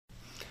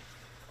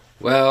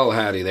Well,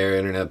 howdy there,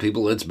 Internet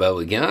people. It's Bo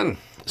again.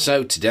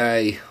 So,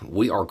 today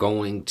we are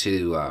going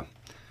to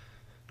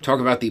talk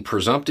about the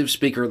presumptive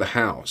Speaker of the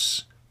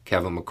House,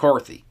 Kevin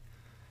McCarthy,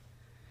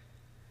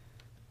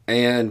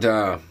 and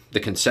the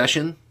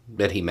concession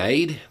that he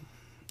made,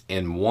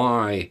 and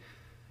why,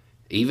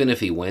 even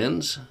if he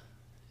wins,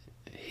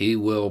 he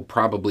will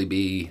probably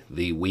be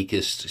the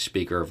weakest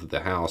Speaker of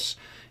the House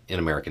in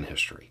American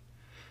history,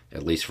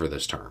 at least for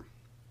this term.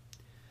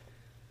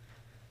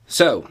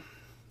 So,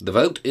 the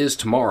vote is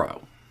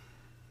tomorrow,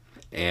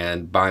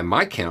 and by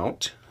my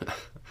count,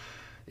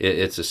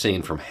 it's a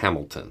scene from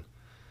Hamilton.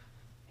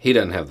 He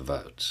doesn't have the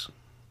votes.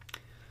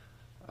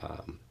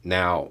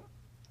 Now,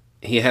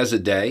 he has a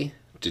day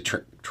to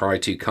try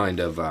to kind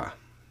of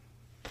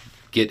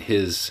get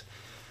his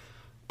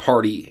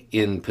party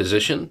in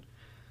position,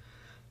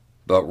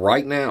 but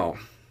right now,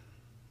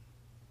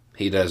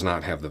 he does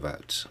not have the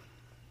votes.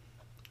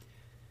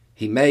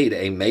 He made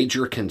a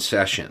major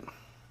concession,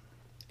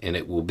 and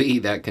it will be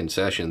that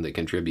concession that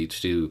contributes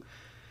to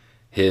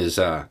his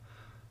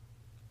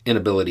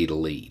inability to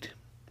lead.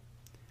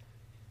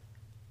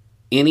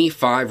 Any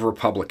 5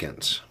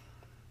 Republicans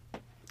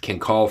can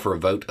call for a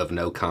vote of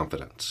no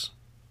confidence.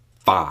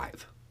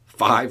 5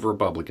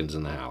 Republicans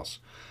in the House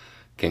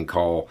can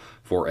call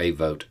for a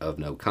vote of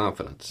no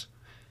confidence,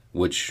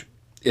 which,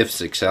 if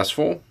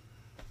successful,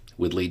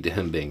 would lead to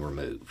him being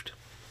removed.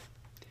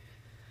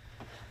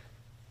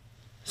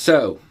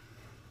 So,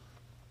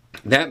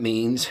 that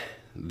means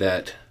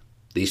that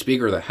the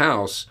Speaker of the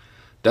House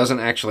doesn't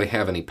actually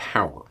have any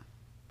power.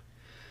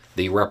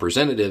 The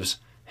representatives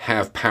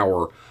have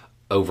power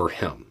over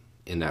him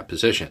in that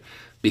position,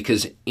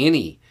 because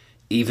any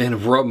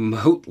even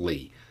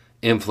remotely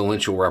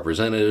influential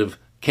representative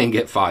can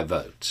get 5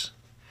 votes,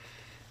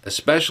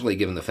 especially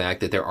given the fact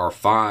that there are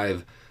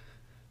 5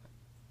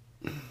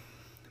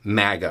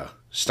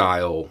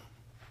 MAGA-style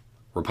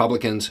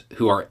Republicans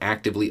who are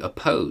actively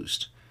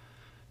opposed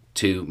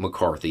to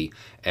McCarthy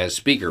as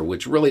Speaker,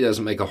 which really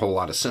doesn't make a whole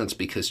lot of sense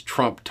because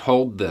Trump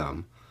told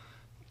them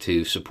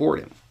to support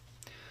him.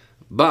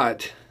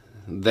 But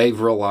they've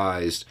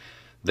realized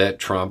that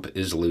Trump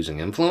is losing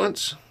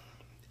influence,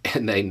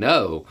 and they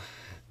know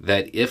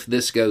that if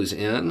this goes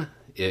in,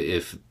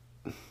 if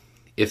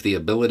the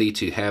ability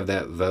to have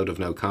that vote of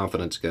no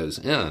confidence goes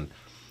in,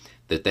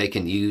 that they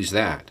can use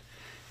that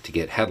to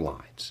get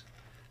headlines.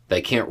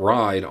 They can't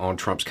ride on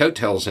Trump's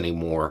coattails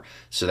anymore,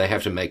 so they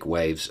have to make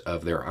waves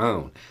of their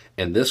own.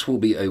 And this will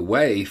be a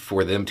way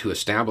for them to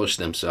establish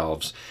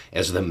themselves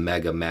as the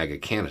MAGA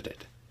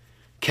candidate.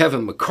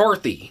 Kevin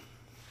McCarthy,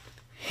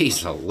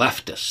 he's a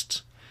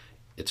leftist.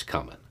 It's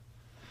coming.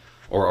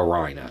 Or a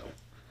rhino.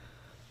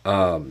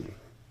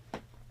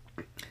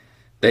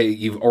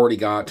 You've already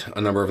got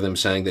a number of them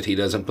saying that he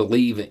doesn't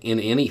believe in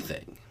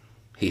anything.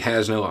 He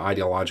has no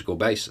ideological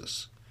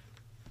basis.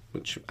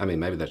 Which, I mean,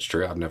 maybe that's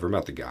true. I've never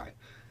met the guy.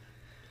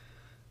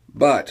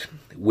 But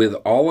with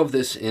all of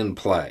this in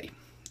play,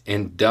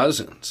 and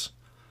dozens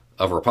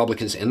of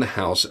Republicans in the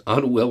House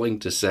unwilling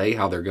to say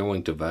how they're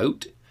going to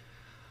vote,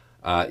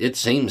 it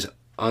seems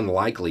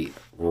unlikely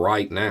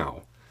right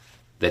now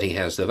that he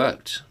has the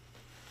votes.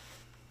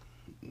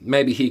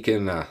 Maybe he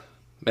can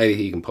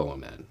pull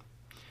them in.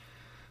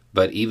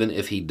 But even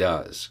if he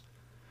does,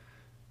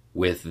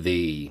 with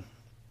the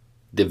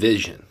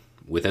division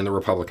within the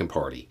Republican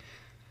Party,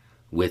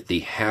 with the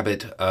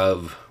habit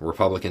of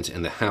Republicans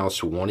in the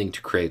House wanting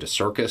to create a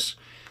circus,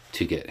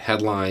 to get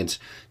headlines,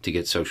 to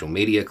get social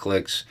media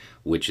clicks,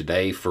 which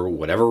they, for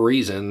whatever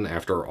reason,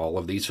 after all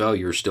of these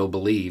failures, still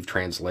believe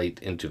translate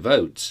into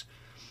votes,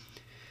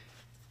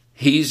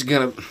 he's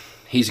gonna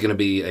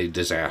be a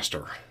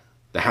disaster.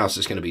 The House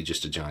is going to be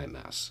just a giant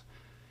mess.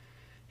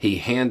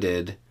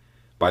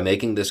 By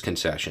making this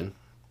concession,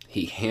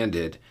 he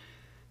handed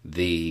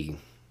the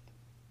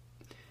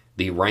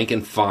rank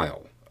and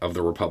file of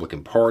the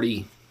Republican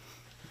Party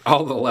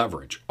all the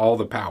leverage, all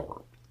the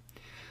power,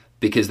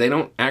 because they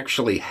don't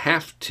actually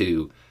have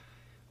to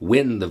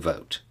win the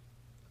vote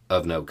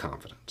of no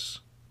confidence.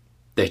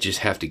 They just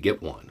have to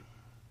get one.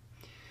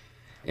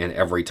 And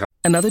every time.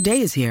 Another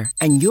day is here,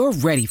 and you're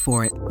ready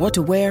for it. What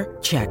to wear?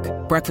 Check.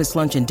 Breakfast,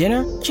 lunch, and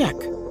dinner? Check.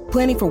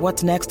 Planning for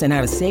what's next and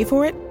how to save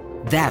for it?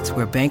 That's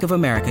where Bank of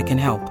America can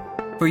help.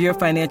 For your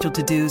financial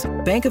to-dos,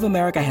 Bank of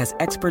America has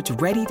experts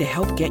ready to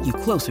help get you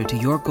closer to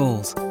your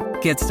goals.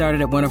 Get started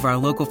at one of our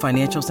local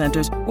financial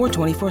centers or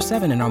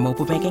 24/7 in our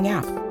mobile banking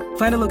app.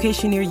 Find a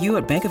location near you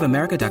at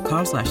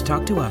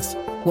bankofamerica.com/talktous.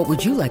 What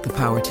would you like the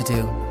power to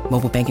do?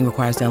 Mobile banking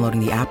requires downloading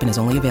the app and is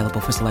only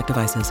available for select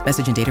devices.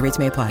 Message and data rates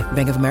may apply.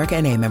 Bank of America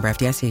N.A., member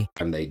FDIC.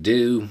 And they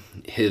do,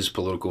 his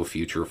political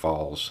future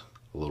falls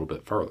a little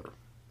bit further.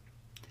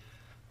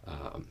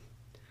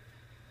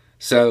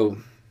 So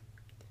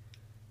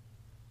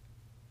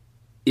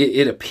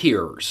it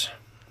appears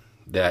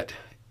that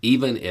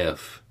even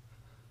if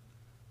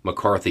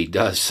McCarthy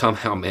does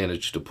somehow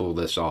manage to pull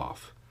this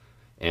off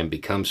and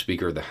become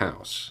Speaker of the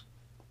House,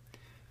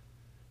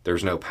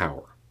 there's no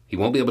power. He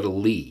won't be able to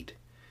lead.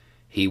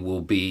 He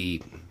will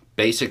be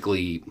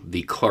basically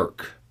the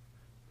clerk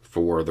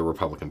for the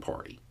Republican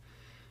Party.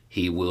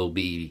 He will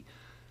be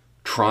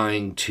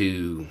trying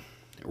to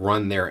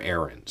run their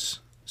errands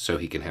so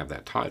he can have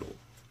that title.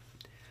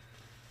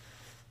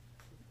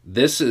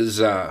 This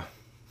is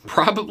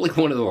probably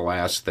one of the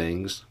last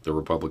things the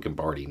Republican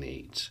Party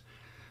needs,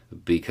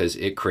 because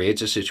it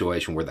creates a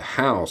situation where the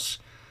House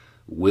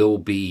will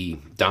be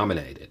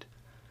dominated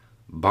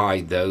by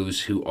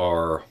those who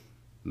are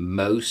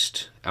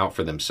most out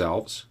for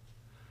themselves,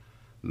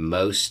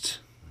 most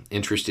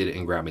interested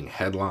in grabbing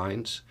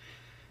headlines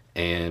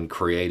and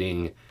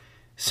creating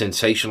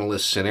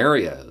sensationalist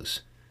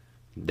scenarios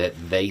that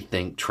they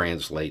think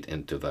translate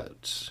into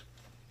votes,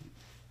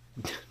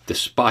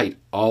 despite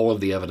all of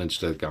the evidence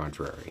to the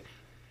contrary.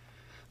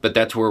 But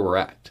that's where we're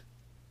at.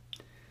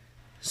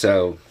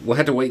 So we'll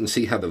have to wait and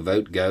see how the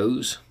vote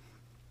goes.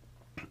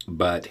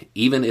 But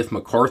even if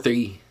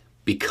McCarthy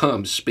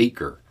becomes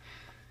Speaker,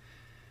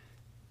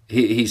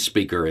 he's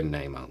Speaker in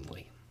name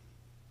only.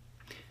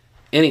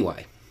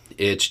 Anyway,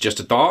 it's just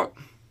a thought.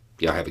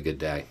 Y'all have a good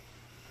day.